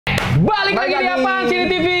Balik lagi di Apaan Sini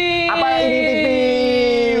TV. Apa ini TV?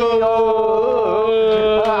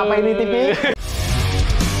 Apa ini TV?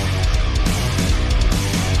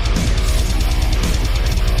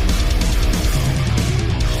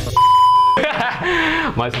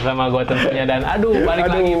 Masih sama gue tentunya dan balik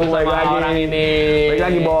lagi bersama orang ini. Balik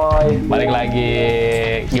lagi boy. Balik lagi.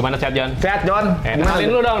 Gimana sehat Jon? Sehat Jon. Kenalin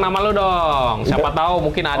lu dong, nama lu dong. Siapa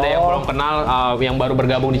tahu mungkin ada yang belum kenal, yang baru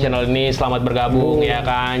bergabung di channel ini. Selamat bergabung ya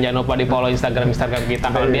kan. Jangan lupa di follow Instagram kita.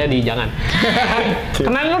 Kalau dia jangan.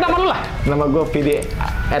 Kenalin lu nama lu lah. Nama gue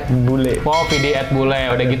 @bule. Oh, @bule.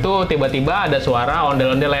 Udah gitu tiba-tiba ada suara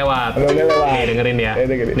ondel-ondel lewat. Nih dengerin ya.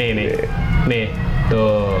 Nih.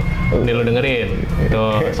 Tuh, ini lu dengerin.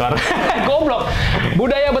 Tuh, suara goblok.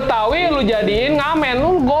 Budaya Betawi lu jadiin ngamen,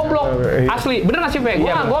 lu goblok. Asli, bener gak sih, Pe?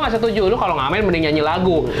 Gua gak setuju. Lu kalau ngamen mending nyanyi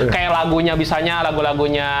lagu. Kayak lagunya bisanya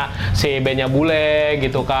lagu-lagunya si bandnya Bule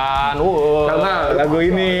gitu kan. Karena lagu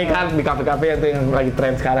ini kan di kafe-kafe yang lagi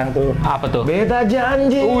tren sekarang tuh. Apa tuh? Beta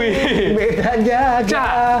janji. Beta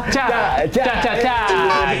jaga.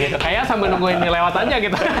 Gitu. Kayak sambil nungguin ini lewat aja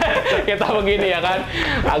gitu. Kita begini ya kan.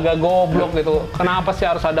 Agak goblok gitu. Kenapa sih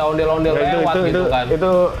harus ada ondel-ondel lewat gitu kan?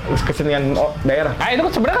 Itu kesenian daerah. Nah, itu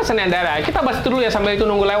sebenarnya kesenian daerah. Kita bahas itu dulu ya sambil itu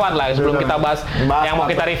nunggu lewat lah sebelum kita bahas yang mau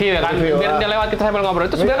kita review ya kan. Biar dia lewat kita sambil ngobrol.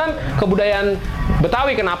 Itu sebenarnya kan kebudayaan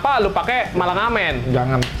Betawi. Kenapa lu pakai malah ngamen?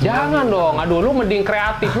 Jangan dong. Aduh, lu mending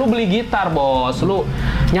kreatif. Lu beli gitar, Bos. Lu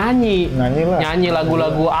nyanyi lah. Nyanyi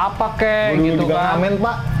lagu-lagu apa kek gitu kan. Ngamen,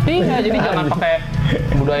 Pak. Iya, jadi jangan pakai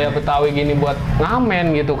budaya Betawi gini buat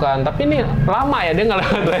ngamen gitu kan. Tapi ini lama ya dia nggak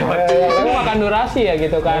lewat. Ini makan durasi ya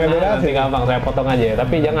gitu kan. Nanti gampang saya potong aja ya.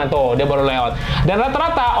 Tapi jangan tuh, dia baru lewat. Dan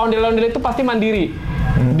rata-rata ondel-ondel itu pasti mandiri.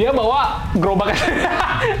 Dia bawa gerobak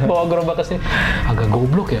ke sini. Agak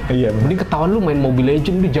goblok ya. Iya. Mending ketahuan lu main Mobile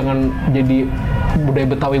Legends, lu jangan jadi budaya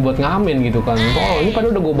Betawi buat ngamen gitu kan. Oh, ini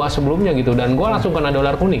padahal udah gue bahas sebelumnya gitu dan gue langsung kena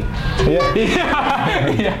dolar kuning. Iya.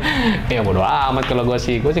 Ya bodo amat kalau gue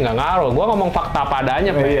sih nggak ngaruh. Gue ngomong fakta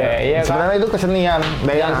padanya, Pe. Iya. Sebenarnya itu kesenian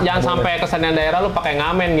daerah. Jangan sampai kesenian daerah lu pakai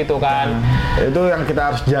ngamen gitu kan. Itu yang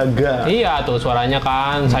kita harus jaga. Iya tuh suaranya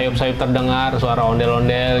kan sayup-sayup terdengar, suara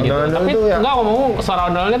ondel-ondel gitu. Tapi enggak ngomong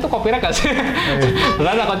suara ondel-ondel tuh copyright gak sih?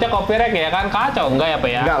 Karena takutnya copyright ya kan, kacau enggak ya, Pe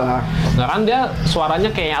ya? Enggak lah. Nah kan dia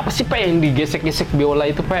suaranya kayak apa sih, Pe, yang digesek-gesek biola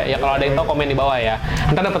itu, Pe? Ya kalau ada yang tahu komen di bawah ya.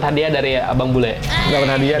 Ntar dapat hadiah dari Abang Bule.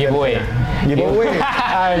 Dapat hadiah. Giveaway.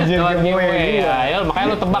 Anjir, giveaway. Ya,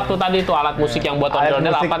 makanya lu tebak tuh tadi tuh alat musik yang buat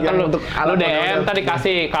ondel-ondel apa kan lu DM tadi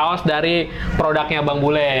kasih kaos dari produknya Bang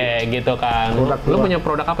Bule gitu kan. Lu punya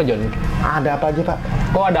produk apa, Jon? Ada apa aja, Pak?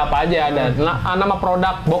 Oh, ada apa aja ada. Nama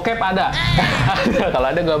produk bokep ada. Kalau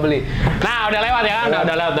ada gua beli. Nah, udah lewat ya kan?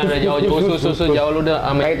 Udah lewat, udah jauh susu jauh lu udah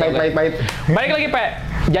Pahit. Balik lagi, Pe.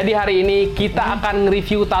 Jadi hari ini kita akan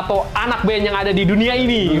nge-review tato anak band yang ada di dunia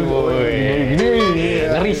ini.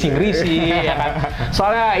 Ngeri ya kan.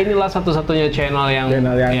 Soalnya inilah satu-satunya channel yang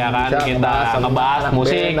ya kan kita ngebahas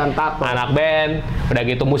musik, anak band, udah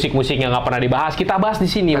gitu musik-musiknya nggak pernah dibahas. Kita bahas di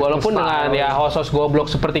sini walaupun dengan ya host goblok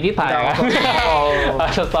seperti kita ya kan.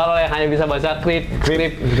 Host tolol yang hanya bisa baca skrip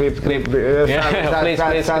gitu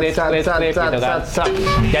kan.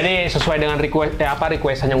 Jadi sesuai dengan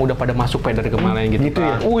requestan yang udah pada masuk Pe dari kemarin gitu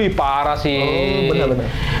kan. Wih, parah sih. Benar.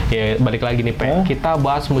 Ya, balik lagi nih, Pe. Kita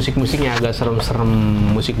bahas musik-musik yang agak serem-serem,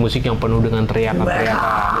 musik-musik yang penuh dengan teriakan-teriakan.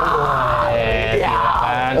 Ya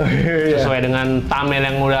kan. Sesuai dengan thumbnail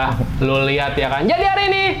yang udah lo lihat ya kan. Jadi hari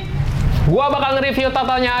ini gua bakal nge-review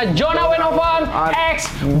tatonya Jona Weinhofen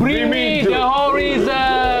X Bring Me The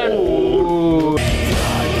Horizon.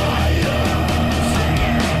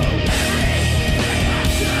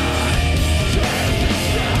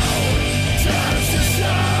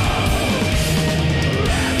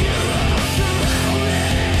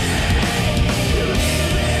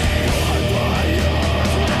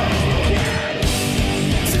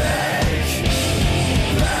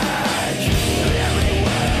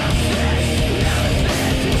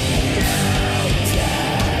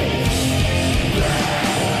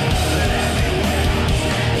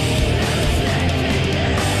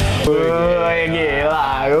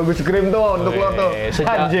 Gila, gue scream tuh untuk lo tuh.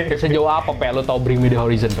 Sejauh apa, Pe, lo tau Bring Me The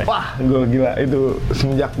Horizon, Pe? Wah, gue gila. Itu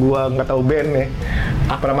semenjak gue nggak tahu band nih.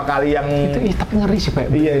 Pertama kali yang... Itu tapi ngeri sih, Pe.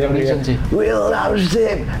 Iya, Horizon sih. We'll never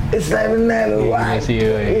sleep, it's like never Iya sih.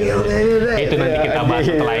 Itu nanti kita bahas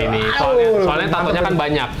setelah ini. Soalnya tatonya kan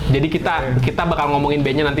banyak. Jadi kita bakal ngomongin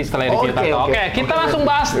bandnya nanti setelah review tato. Oke, kita langsung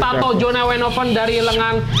bahas tato Jona Weinhofen dari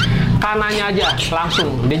lengan kanannya aja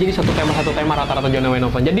langsung. Dia jadi satu tema rata-rata Jona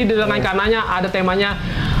Weinhofen. Jadi di lengan kanannya ada temanya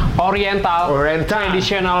Oriental.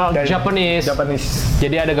 Traditional Japanese.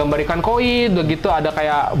 Jadi ada gambar ikan koi, begitu ada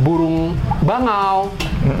kayak burung bangau,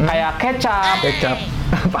 kayak kecap. Kecap.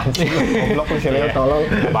 Apaan sih? Goblok lu sih Leo, tolol.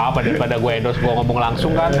 Gak apa-apa daripada gue endorse, gue ngomong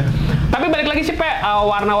langsung kan. Tapi balik lagi sih, Pe,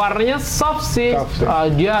 warna-warnanya soft sih.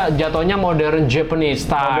 Dia jatuhnya modern Japanese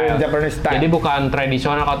style. Jadi bukan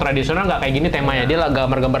tradisional. Kalau tradisional nggak kayak gini temanya. Dia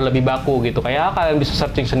gambar-gambar lebih baku gitu. Kayak kalian bisa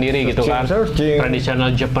searching sendiri gitu kan.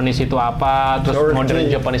 Tradisional Japanese itu apa, terus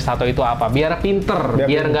modern Japanese tato itu apa. Biar pinter,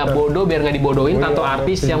 biar nggak bodoh, biar nggak dibodohin tato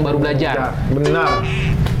artis yang baru belajar. Benar.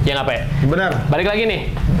 Ya nggak, Pe? Benar. Balik lagi nih,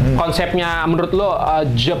 konsepnya menurut lo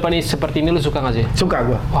Japanese seperti ini lo suka nggak sih? Suka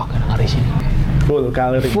gua. Wah, ngeri sih.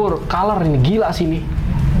 Full color ini gila sih ini.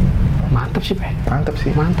 Mantep sih, Pe. Mantep sih.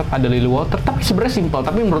 Mantep. Ada lily water, tapi sebenarnya simpel.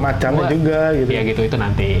 Tapi menurut macamnya juga gitu. Ya gitu, itu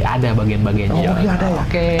nanti ada bagian-bagiannya. Oh iya ada ya.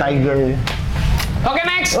 Oke. Tiger.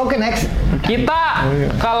 Oke, next. Kita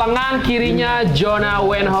ke lengan kirinya Jona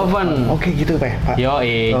Weinhofen. Oke, gitu, Pak.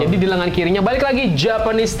 Yoi. Jadi di lengan kirinya balik lagi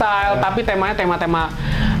Japanese style, tapi temanya tema-tema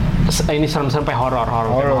ini serem-serem kayak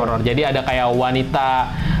horor. Jadi ada kayak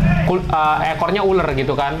wanita ekornya ular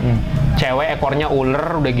gitu kan. Cewek ekornya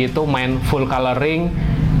ular, udah gitu main full coloring.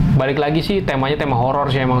 Balik lagi sih temanya tema horor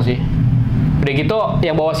sih emang sih. Udah gitu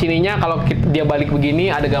yang bawah sininya kalau dia balik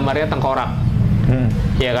begini ada gambarnya tengkorak.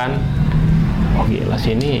 Iya kan? Oh gila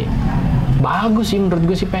sih ini bagus sih menurut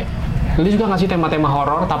gue sih, Pe. Lu juga ngasih tema-tema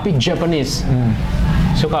horor tapi Japanese.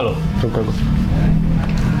 Suka lo? Suka gue.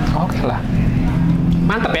 Oke lah.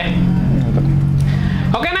 Mantep ya? Mantep.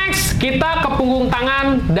 Oke, next. Kita ke punggung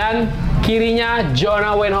tangan dan kirinya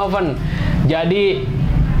Jona Weinhofen. Jadi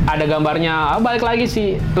ada gambarnya, balik lagi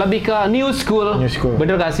sih, lebih ke new school.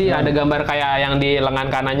 Bener gak sih? Ada gambar kayak yang di lengan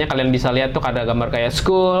kanannya, kalian bisa lihat tuh ada gambar kayak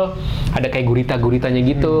school, ada kayak gurita-guritanya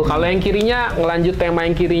gitu. Kalau yang kirinya, ngelanjut tema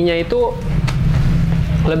yang kirinya itu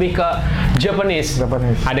lebih ke Japanese.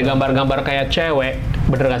 Ada gambar-gambar kayak cewek,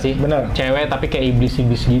 bener gak sih? Bener. Cewek tapi kayak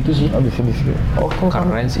iblis-iblis gitu sih. Iblis gitu. Oh,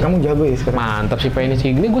 keren sih. Kamu jago ya sekarang. Mantap sih, Pak, ini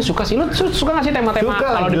sih. Ini gue suka sih. Lu suka nggak sih tema-tema?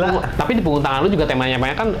 Kalau tapi di punggung tangan lu juga temanya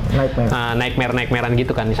kan nightmare-nightmarean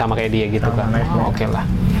gitu kan, sama kayak dia gitu kan. Oke lah.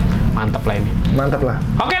 Mantap lah ini. Mantap lah.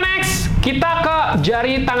 Oke, next. Kita ke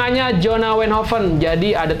jari tangannya Jona Weinhofen.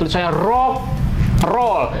 Jadi ada tulisannya rock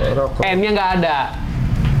roll. N-nya nggak ada.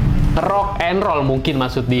 Rock and roll mungkin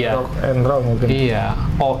maksud dia. Rock and roll mungkin. Iya.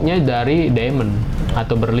 O-nya dari diamond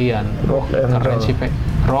atau berlian. Rock and roll. Keren sih, Pe.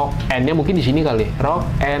 Rock N-nya mungkin di sini kali. Rock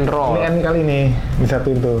and roll. Ini N kali nih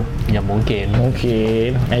disatuin tuh. Ya mungkin.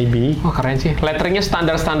 Maybe. Oh keren sih. Letteringnya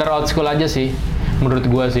standar old school aja sih. Menurut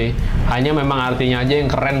gua sih. Hanya memang artinya aja yang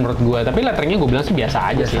keren menurut gua. Tapi letteringnya gua bilang sih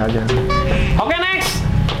biasa aja sih. Oke, next.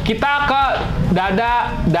 Kita ke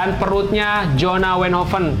dada dan perutnya Jona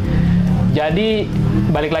Weinhofen. Jadi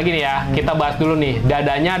balik lagi nih ya, kita bahas dulu nih.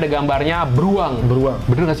 Dadanya ada gambarnya beruang.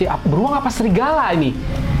 Bener gak sih? Beruang apa serigala ini?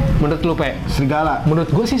 Menurut lu, Pe? Serigala. Menurut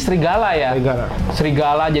gue sih serigala ya.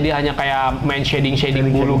 Serigala jadi hanya kayak main shading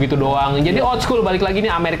bulu gitu doang. Jadi old school, balik lagi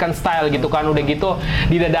nih American style gitu kan. Udah gitu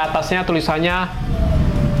di dada atasnya tulisannya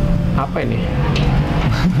apa ini?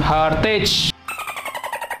 Heritage.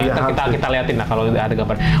 Kita liatin lah kalau ada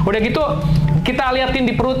gambar. Udah gitu kita liatin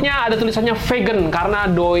di perutnya ada tulisannya vegan karena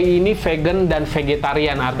doi ini vegan dan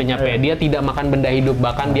vegetarian artinya, Pe. Dia tidak makan benda hidup,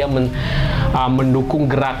 bahkan dia mendukung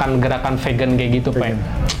gerakan-gerakan vegan kayak gitu, Pe.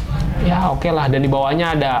 Ya oke lah. Dan di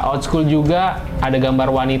bawahnya ada old school juga, ada gambar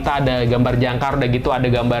wanita, ada gambar jangkar, udah gitu ada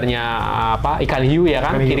gambarnya apa, ikan hiu ya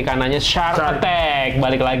kan, kiri kanannya shark attack,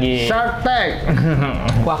 balik lagi Shark Tank.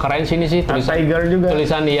 Wah keren sih ini sih,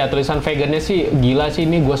 tulisan vegannya sih gila sih,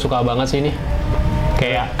 ini gue suka banget sih ini,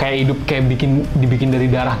 kayak hidup kayak dibikin dari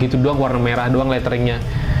darah gitu doang, warna merah doang letteringnya,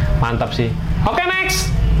 mantap sih. Oke, next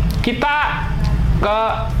kita ke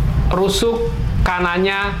rusuk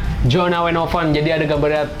kanannya Jona Weinhofen. Jadi ada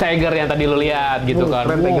gambarnya tiger yang tadi lo lihat gitu kan.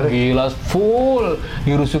 Gila, full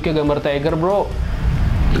di rusuknya gambar tiger, bro.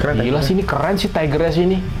 Gila sih ini, keren sih tigernya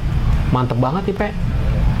sini. Mantep banget nih, Pe.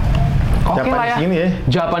 Oke lah ya.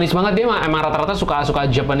 Japanese banget dia, emang rata-rata suka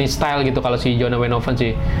Japanese style gitu kalau si Jona Weinhofen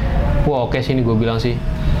sih. Wah, oke sih ini gue bilang sih.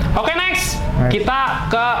 Oke, next. Kita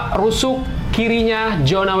ke rusuk kirinya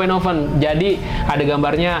Jona Weinhofen. Jadi ada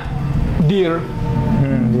gambarnya deer.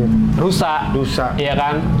 Rusa, iya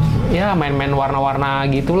kan? Ya main-main warna-warna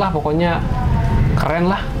gitulah, pokoknya keren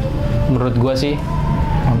lah. Menurut gua sih,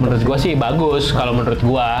 bagus kalau menurut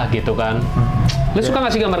gua gitu kan. Lu suka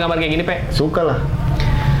nggak sih gambar-gambar kayak gini, Pe? Suka lah.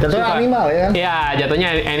 Jatuhnya animal ya? Iya, jatuhnya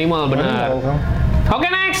animal, bener. Oke,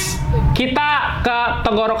 next. Kita ke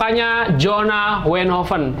tenggorokannya Jona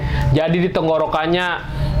Weinhofen. Jadi di tenggorokannya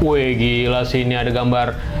Wih gila sih, ini ada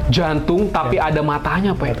gambar jantung tapi ada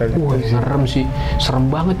matanya, Pe. Wih serem sih, serem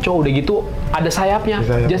banget cow. Udah gitu ada sayapnya.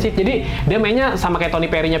 Jadi dia mainnya sama kayak Tony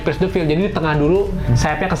Perry-nya Pierce the Veil. Jadi di tengah dulu,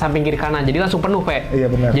 sayapnya ke samping kiri kanan. Jadi langsung penuh, Pe. Iya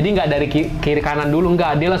benar. Jadi nggak dari kiri kanan dulu,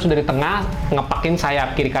 nggak. Dia langsung dari tengah ngepakin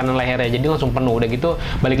sayap kiri kanan lehernya. Jadi langsung penuh. Udah gitu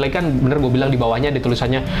balik lagi kan bener gue bilang di bawahnya ada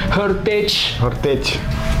tulisannya heritage. Heritage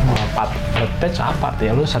apa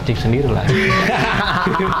artinya? Lu searching sendiri lah.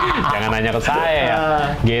 Jangan nanya ke saya ya.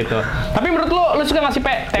 Gitu. Tapi menurut lu suka nggak sih,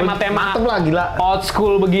 Pe, tema-tema old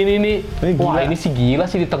school begini nih? Wah ini sih gila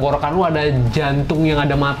sih, di tenggorokan lu ada jantung yang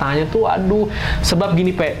ada matanya tuh, aduh. Sebab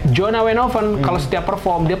gini, Pe, Jona Weinhofen kalau setiap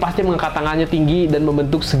perform dia pasti mengangkat tangannya tinggi dan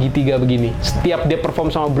membentuk segitiga begini. Setiap dia perform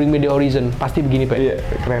sama Bring Me The Horizon pasti begini, Pe. Iya,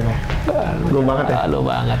 keren ya. Lu banget ya. Lu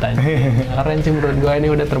banget aja. Keren sih menurut gue, ini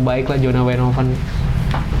udah terbaik lah Jona Weinhofen.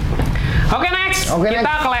 Oke, next.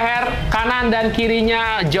 Kita ke leher kanan dan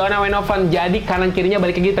kirinya Jona Weinhofen. Jadi kanan kirinya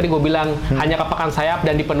balik lagi tadi gue bilang hanya kepakan sayap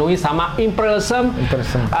dan dipenuhi sama impression.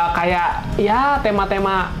 Kayak ya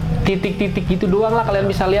tema-tema titik-titik gitu doang lah. Kalian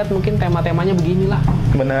bisa lihat mungkin tema-temanya beginilah.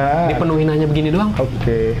 Benar. Dipenuhin hanya begini doang.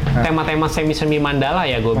 Oke. Tema-tema semi-semi mandala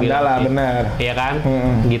ya gue bilang. Mandala, benar. Iya kan?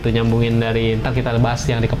 Gitu nyambungin dari, ntar kita bahas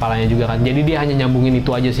yang di kepalanya juga kan. Jadi dia hanya nyambungin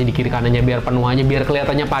itu aja sih di kiri kanannya biar penuh aja, biar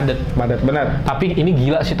kelihatannya padat. Padat, benar. Tapi ini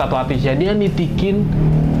gila sih tato artisnya. Dia nitikin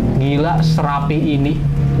gila serapi ini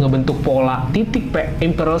ngebentuk pola. Titik, Pe.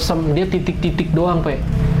 Impression. Dia titik-titik doang, Pe.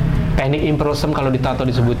 Teknik impression kalau ditato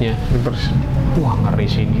disebutnya. Wah, ngeri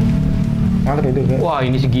sih ini. Wah,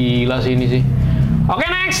 ini sih gila sih ini sih. Oke,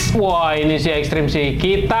 next. Wah, ini sih ekstrim sih.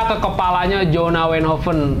 Kita ke kepalanya Jona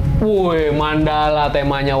Weinhofen. Wih, mandala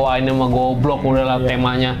temanya. Wah, ini mah goblok udahlah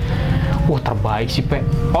temanya. Wah, terbaik sih, Pe.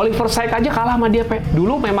 Oliver Sykes aja kalah sama dia, Pe.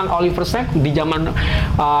 Dulu memang Oliver Sykes di zaman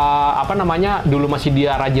dulu masih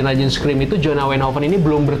dia rajin-rajin scream itu, Jona Weinhofen ini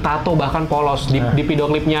belum bertato, bahkan polos. Di video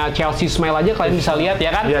klipnya Chelsea Smile aja kalian bisa lihat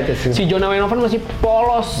ya kan? Si Jona Weinhofen masih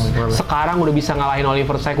polos. Sekarang udah bisa ngalahin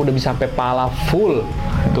Oliver Sykes, udah bisa sampai pala full.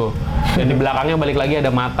 Tuh. Dan di belakangnya balik lagi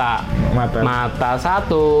ada mata. Mata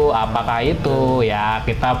satu, apakah itu? Ya,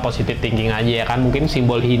 kita positive thinking aja ya kan. Mungkin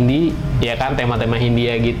simbol Hindi, ya kan, tema-tema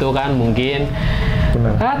Hindia gitu kan mungkin.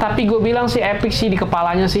 Benar. Tapi gue bilang sih epic sih di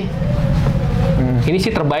kepalanya sih. Ini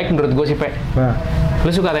sih terbaik menurut gue sih, Pe.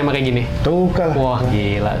 Lu suka tema kayak gini? Suka. Wah,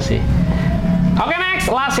 gila sih. Oke,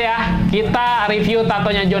 next, last ya. Kita review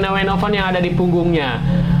tatonya Jona Weinhofen yang ada di punggungnya.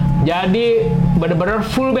 Jadi bener-bener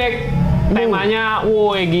full back. Temanya,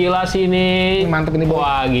 woi gila sih ini. Mantep ini, Bang.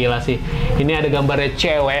 Wah, gila sih. Ini ada gambarnya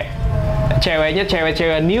cewek. Ceweknya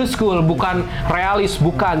cewek-cewek new school, bukan realis,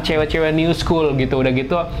 bukan cewek-cewek new school gitu. Udah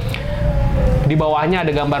gitu di bawahnya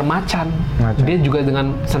ada gambar macan. Dia juga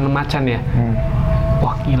dengan seneng macan ya.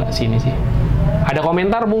 Wah, gila sih ini sih. Ada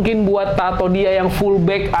komentar mungkin buat tato dia yang full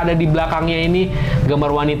back, ada di belakangnya ini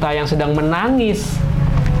gambar wanita yang sedang menangis.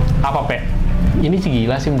 Apa, Pe? Ini sih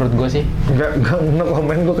gila sih menurut gue sih. No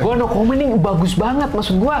comment gue. Gue no comment, ini bagus banget.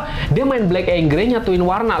 Maksud gue, dia main black and grey nyatuin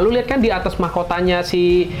warna. Lu lihat kan di atas mahkotanya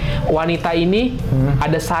si wanita ini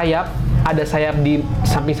ada sayap di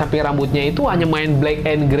samping-samping rambutnya itu hanya main black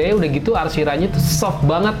and grey. Udah gitu arsiranya tuh soft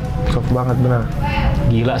banget. Soft banget benar.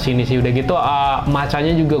 Gila sih ini sih. Udah gitu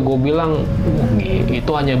macanya juga gue bilang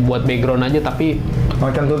itu hanya buat background aja, tapi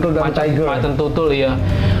macan tutul dan tiger. Macan tutul ya.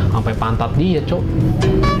 Sampai pantat dia, Cok.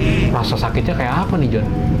 Rasa sakitnya kayak apa nih, Jon?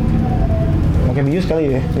 Mungkin bius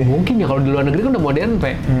kali ya? Mungkin ya, kalau di luar negeri kan udah modern,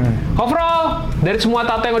 Pe. Overall, dari semua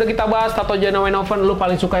tato yang udah kita bahas, tato Jona Weinhofen, lu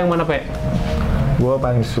paling suka yang mana, Pe? Gua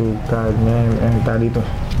paling sukanya yang tadi tuh.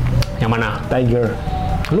 Yang mana? Tiger.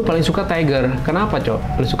 Lu paling suka tiger. Kenapa,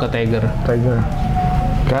 Cok? Lu suka tiger? Tiger.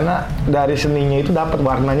 Karena dari seninya itu dapat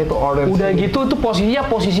warnanya tuh orange. Udah gitu tuh posisinya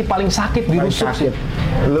posisi paling sakit, dirusuk sih.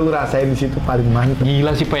 Lu ngerasain di situ paling mantep.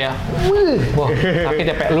 Gila sih, Pe ya. Wah, sakit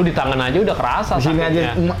ya, Pe. Lu di tangan aja udah kerasa di sini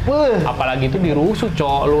sakitnya. Aja. Apalagi itu dirusuk,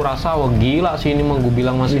 Cok. Lu rasa wah gila sih ini mah gue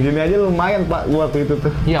bilang masih. Di sini aja lumayan, Pak, waktu itu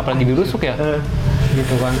tuh. Iya, apalagi dirusuk ya.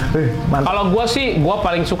 Gitu kan. Kalau gua sih, gua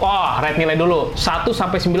paling suka rate nilai dulu. 1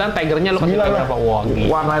 sampai 9 tigernya lu kasih berapa? Wah, gila.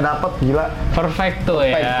 Warna dapet gila. Perfect tuh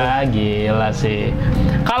ya. Gila sih.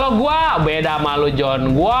 Kalau gua beda sama lu,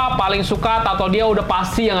 Jon. Gua paling suka tato dia udah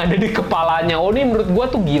pasti yang ada di kepalanya. Oh, ini menurut gua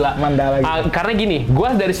tuh gila. Mandala gitu. Karena gini,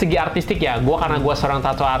 gua dari segi artistik ya, karena gua seorang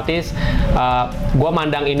tato artis, gua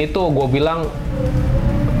mandang ini tuh gua bilang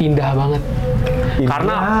indah banget.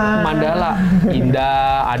 Karena mandala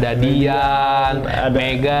indah, ada Dian,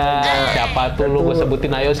 Mega, siapa tuh lu gue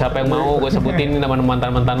sebutin, ayo siapa yang mau gue sebutin nama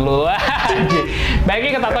mantan-mantan lu.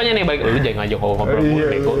 Baiknya ke tatonya nih, baik lu jangan ngajak ngobrol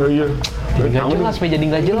beko. Jadi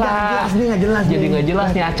nggak jelas, jadi nggak jelas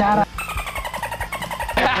nih acara.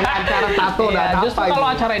 acara tato Iya, dan justru apa kalau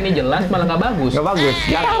ini? acara ini jelas malah nggak bagus. Nggak bagus.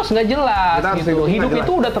 Kita harus nggak jelas Kita harus gitu. Hidup nggak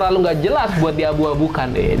itu udah terlalu nggak jelas buat diabu-abukan.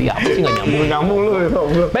 Dia apa sih nggak nyambung? Nyambung lu ya, bro.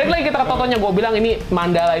 Balik lagi kita ke totonya, gue bilang ini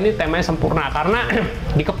mandala ini temanya sempurna karena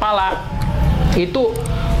di kepala itu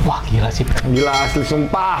wah gila sih. Gila asli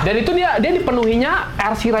sumpah. Dan itu dia dipenuhinya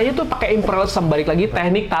arsiranya tuh pakai imperialism. Balik lagi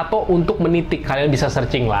teknik tato untuk menitik. Kalian bisa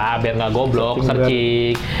searching lah biar nggak goblok,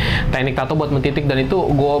 searching teknik tato buat mentitik, dan itu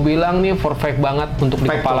gue bilang nih perfect banget untuk di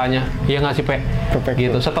kepalanya. Iya nggak sih, Pe? Perfect.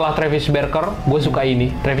 Gitu. Setelah Travis Barker, gue suka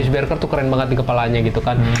ini. Travis Barker tuh keren banget di kepalanya gitu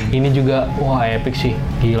kan. Ini juga wah epic sih.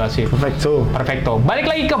 Gila sih. Perfecto. Balik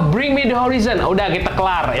lagi ke Bring Me The Horizon. Udah kita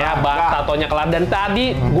kelar ya, bahas tatonya kelar. Dan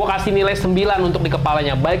tadi gue kasih nilai 9 untuk di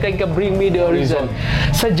kepalanya. Balik lagi ke Bring Me The Horizon.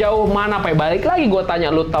 Sejauh mana, Pak? Balik lagi gue tanya,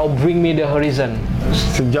 lu tahu Bring Me The Horizon?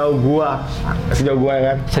 Sejauh gua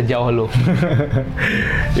kan. Sejauh lu.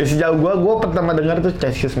 Ya sejauh gua pertama dengar tuh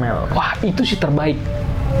Chase Smell. Wah, itu sih terbaik.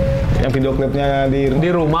 Yang video klipnya di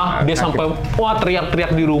rumah, dia sampai wah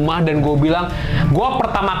teriak-teriak di rumah, dan gue bilang, gue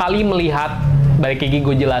pertama kali melihat, balik lagi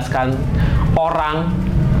gue jelaskan, orang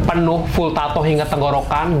penuh full tato hingga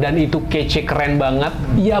tenggorokan, dan itu kece keren banget.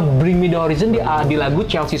 Ya Bring Me The Horizon di lagu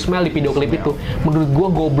Chelsea Smell di video klip itu menurut gue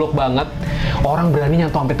goblok banget. Orang berani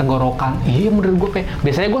nyentuh sampai tenggorokan. Iya menurut gue kayak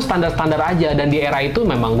biasanya gue standar-standar aja, dan di era itu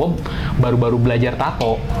memang gue baru-baru belajar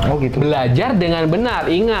tato. Oh gitu. Belajar dengan benar,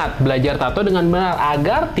 ingat, belajar tato dengan benar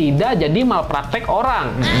agar tidak jadi malpraktek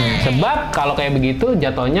orang. Sebab kalau kayak begitu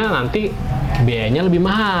jatuhnya nanti biayanya lebih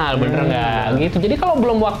mahal, bener nggak? Gitu. Jadi kalau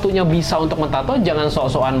belum waktunya bisa untuk mentato, jangan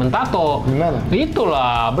sok-sokan mentato. Benar.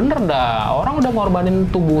 Itulah, bener dah. Orang udah ngorbanin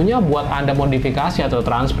tubuhnya buat Anda modifikasi atau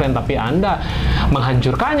transplant, tapi Anda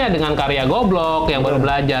menghancurkannya dengan karya goblok yang baru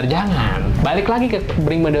belajar. Jangan. Balik lagi ke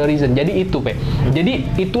Bring Me The Horizon. Jadi itu, Pe.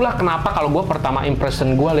 Jadi itulah kenapa kalau gue pertama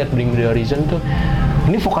impression gue lihat Bring Me The Horizon tuh,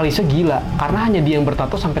 ini vokalisnya gila. Karena hanya dia yang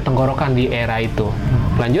bertato sampai tenggorokan di era itu.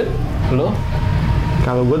 Lanjut, lo?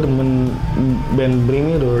 Kalau gue demen band Bring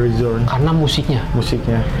Me The Horizon Karena musiknya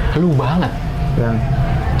lu banget. yang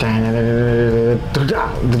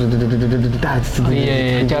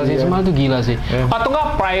Iya, Chelsea Smell tuh gila sih. Atau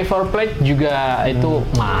nggak Private Plate juga itu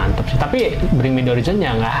mantap sih. Tapi Bring Me The Horizon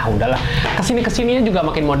ya nggak, udahlah. Kesininya juga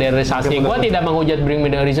makin modernisasi. Gue tidak menghujat Bring Me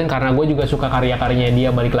The Horizon karena gue juga suka karya-karyanya dia.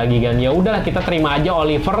 Balik lagi kan, ya udahlah kita terima aja.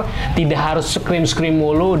 Oliver tidak harus scream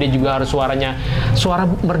mulu, dia juga harus suara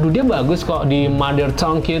merdu dia bagus kok di Mother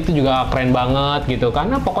Tongue itu juga keren banget gitu.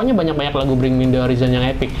 Karena pokoknya banyak lagu Bring Me The Horizon yang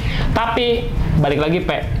epic. Tapi balik lagi,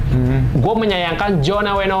 Pe. Gue menyayangkan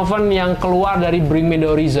Jona Weinhofen yang keluar dari Bring Me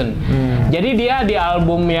The Horizon. Jadi dia di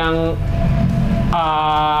album yang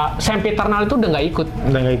Sempiternal itu udah nggak ikut.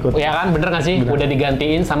 Ya kan, bener nggak sih? Bener. Udah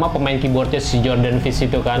digantiin sama pemain keyboardnya si Jordan Fish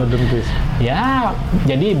itu kan. Ya,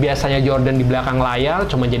 jadi biasanya Jordan di belakang layar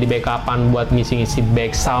cuma jadi backupan buat ngisi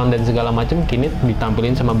back sound dan segala macam. Kini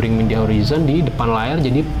ditampilin sama Bring Me The Horizon di depan layar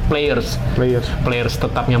jadi players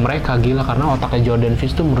tetapnya mereka. Gila, karena otaknya Jordan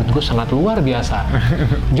Fish tuh menurut gue sangat luar biasa.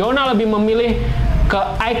 Jona lebih memilih ke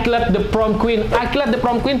Iclad The Prom Queen. Iclad The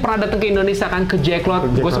Prom Queen pernah datang ke Indonesia kan, ke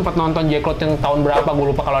Jacklot. Gue sempat nonton Jacklot yang tahun berapa, gue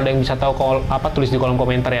lupa. Kalau ada yang bisa tahu tulis di kolom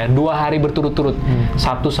komentar ya. 2 hari berturut-turut,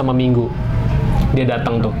 Sabtu sama Minggu dia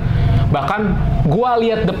datang tuh. Bahkan gue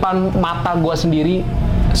lihat depan mata gue sendiri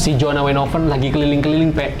si Jona Weinhofen lagi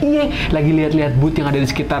keliling-keliling, Pe. Iya, lagi lihat-lihat booth yang ada di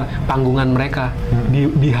sekitar panggungan mereka.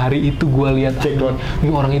 Di hari itu gue lihat, ini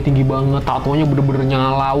orangnya tinggi banget, tatonya bener-bener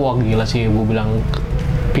nyala. Wah gila sih, gue bilang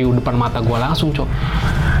view depan mata gue langsung, Cok.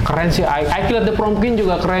 Keren sih. Iclad The Prom Queen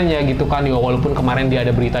juga keren ya gitu kan. Ya, walaupun kemarin dia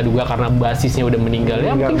ada berita juga karena basisnya udah meninggal.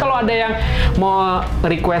 Ya mungkin kalau ada yang mau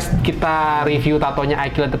request kita review tatonya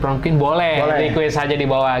Iclad The Prom Queen, boleh. Request aja di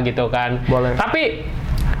bawah gitu kan. Boleh. Tapi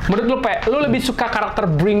menurut lu, Pe, lu lebih suka karakter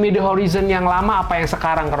Bring Me The Horizon yang lama apa yang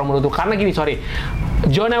sekarang kalau menurut lu? Karena gini,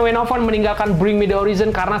 Jona Weinhofen meninggalkan Bring Me The Horizon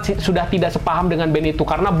karena sudah tidak sepaham dengan band itu.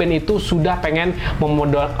 Karena band itu sudah pengen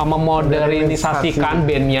memodernisasikan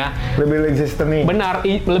bandnya. Lebih listening. Benar,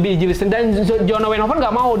 lebih listening. Dan Jona Weinhofen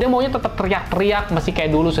nggak mau. Dia maunya tetap teriak-teriak, masih kayak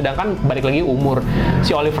dulu. Sedangkan balik lagi umur.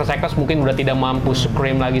 Si Oliver Sykes mungkin udah tidak mampu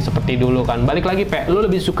scream lagi seperti dulu kan. Balik lagi, Pe, lu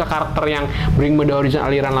lebih suka karakter yang Bring Me The Horizon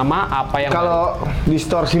aliran lama apa yang... Kalau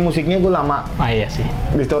distorsi musiknya gue lama. Iya sih.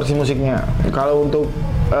 Distorsi musiknya. Kalau untuk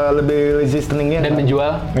lebih listeningnya dan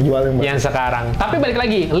menjual yang sekarang. Tapi balik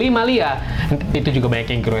lagi, Limalia itu juga banyak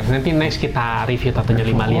yang curious. Nanti next kita review tatonya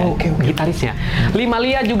Limalia. Gitarisnya.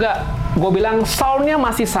 Limalia juga gue bilang soundnya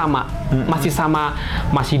masih sama.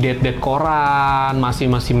 Masih dead koran, masih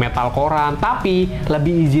metal koran, tapi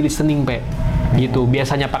lebih easy listening, Pe. gitu.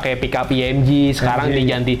 Biasanya pakai pickup EMG, sekarang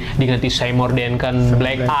diganti Seymour Duncan,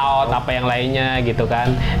 Blackout, apa yang lainnya gitu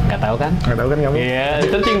kan. Nggak tahu kan? Nggak tahu kan kamu? Iya,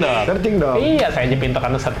 searching dong. Searching dong. Iya, saya aja pintar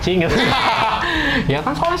karena searching. Ya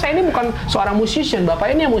kan, soalnya saya ini bukan seorang musician,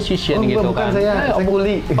 bapak ini yang musician gitu bukan kan. saya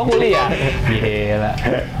kuli. Oh, kuli ya? Gila.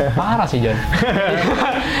 Parah sih, Jon.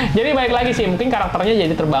 Jadi baik lagi sih, mungkin karakternya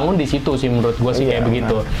jadi terbangun di situ sih menurut gue sih kayak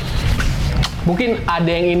begitu. Mungkin ada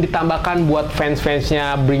yang ingin ditambahkan buat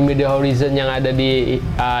fans-fansnya Bring Me The Horizon yang ada di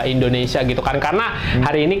Indonesia gitu kan. Karena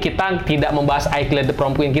hari ini kita tidak membahas I Clear The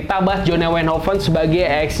Prom Queen, kita bahas Jona Weinhofen sebagai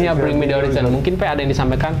ex-nya Bring Me The Horizon. Mungkin Pak ada yang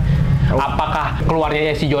disampaikan? Apakah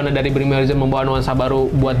keluarnya si Jona dari Bring Me The Horizon membawa nuansa baru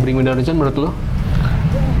buat Bring Me The Horizon menurut lo?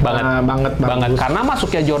 Banget. Karena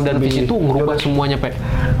masuknya Jordan Fish itu ngerubah semuanya, Pak.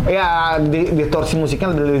 Ya, distorsi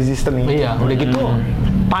musiknya lebih resisten nih. Iya, udah gitu.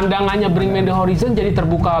 Pandangannya Bring Me The Horizon jadi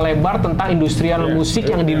terbuka lebar tentang industrial musik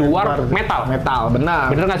yang di luar metal. Benar.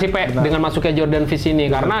 Bener nggak sih, Pe? Dengan masuknya Jordan Fish ini,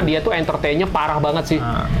 karena dia tuh entertainnya parah banget sih,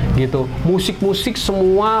 gitu. Musik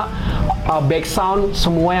semua back sound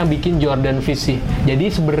semua yang bikin Jordan Fish sih. Jadi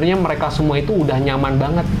sebenarnya mereka semua itu udah nyaman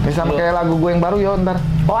banget. Sama kayak lagu gue yang baru ya ntar.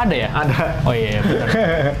 Oh ada ya? Ada. Oh iya benar.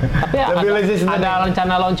 Tapi ada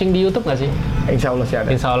rencana launching di YouTube nggak sih? Insya Allah sih ada.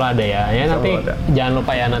 Insya Allah ada ya. Ya nanti jangan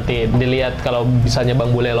lupa ya nanti dilihat kalau bisanya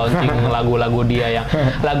Bang Bule launching lagu-lagu dia yang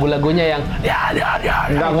lagunya yang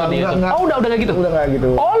enggak. Oh udah nggak gitu. Udah nggak gitu.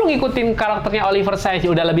 Oh lu ngikutin karakternya Oliver Sykes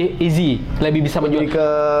udah lebih easy, lebih bisa menjual. Lebih ke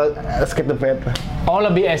Skip the Fate. Oh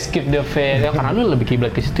lebih Skip the Fate ya, karena lu lebih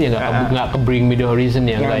kiblat ke situ ya nggak ke Bring Me The Horizon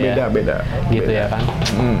ya enggak ya. Beda. Gitu ya kan.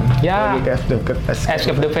 Ya.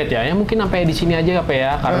 Escape the Fate ya. Ya mungkin sampai di sini aja apa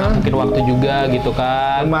ya karena mungkin waktu juga gitu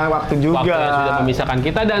kan. Waktu juga. Waktunya sudah memisahkan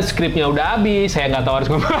kita dan skripnya udah habis. Saya nggak tahu harus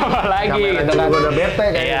ngomong apa lagi gitu kan. Udah bete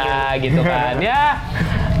kayaknya. Ya gitu kan. Ya.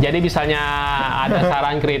 Jadi misalnya ada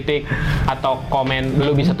saran, kritik, atau komen,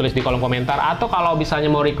 lu bisa tulis di kolom komentar. Atau kalau misalnya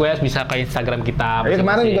mau request, bisa ke Instagram kita. Ya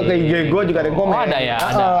kemarin juga ke IG gue juga ada yang komen. Oh ada ya?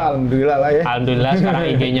 Ada. Alhamdulillah lah ya. Alhamdulillah sekarang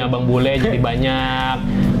IG-nya Bang Bule jadi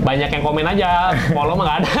banyak yang komen aja. Follow mah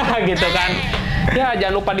nggak ada gitu kan. Ya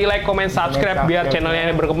jangan lupa di like, comment, subscribe biar channelnya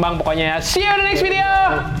ini berkembang. Pokoknya ya. See you in the next video.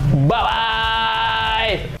 Bye-bye.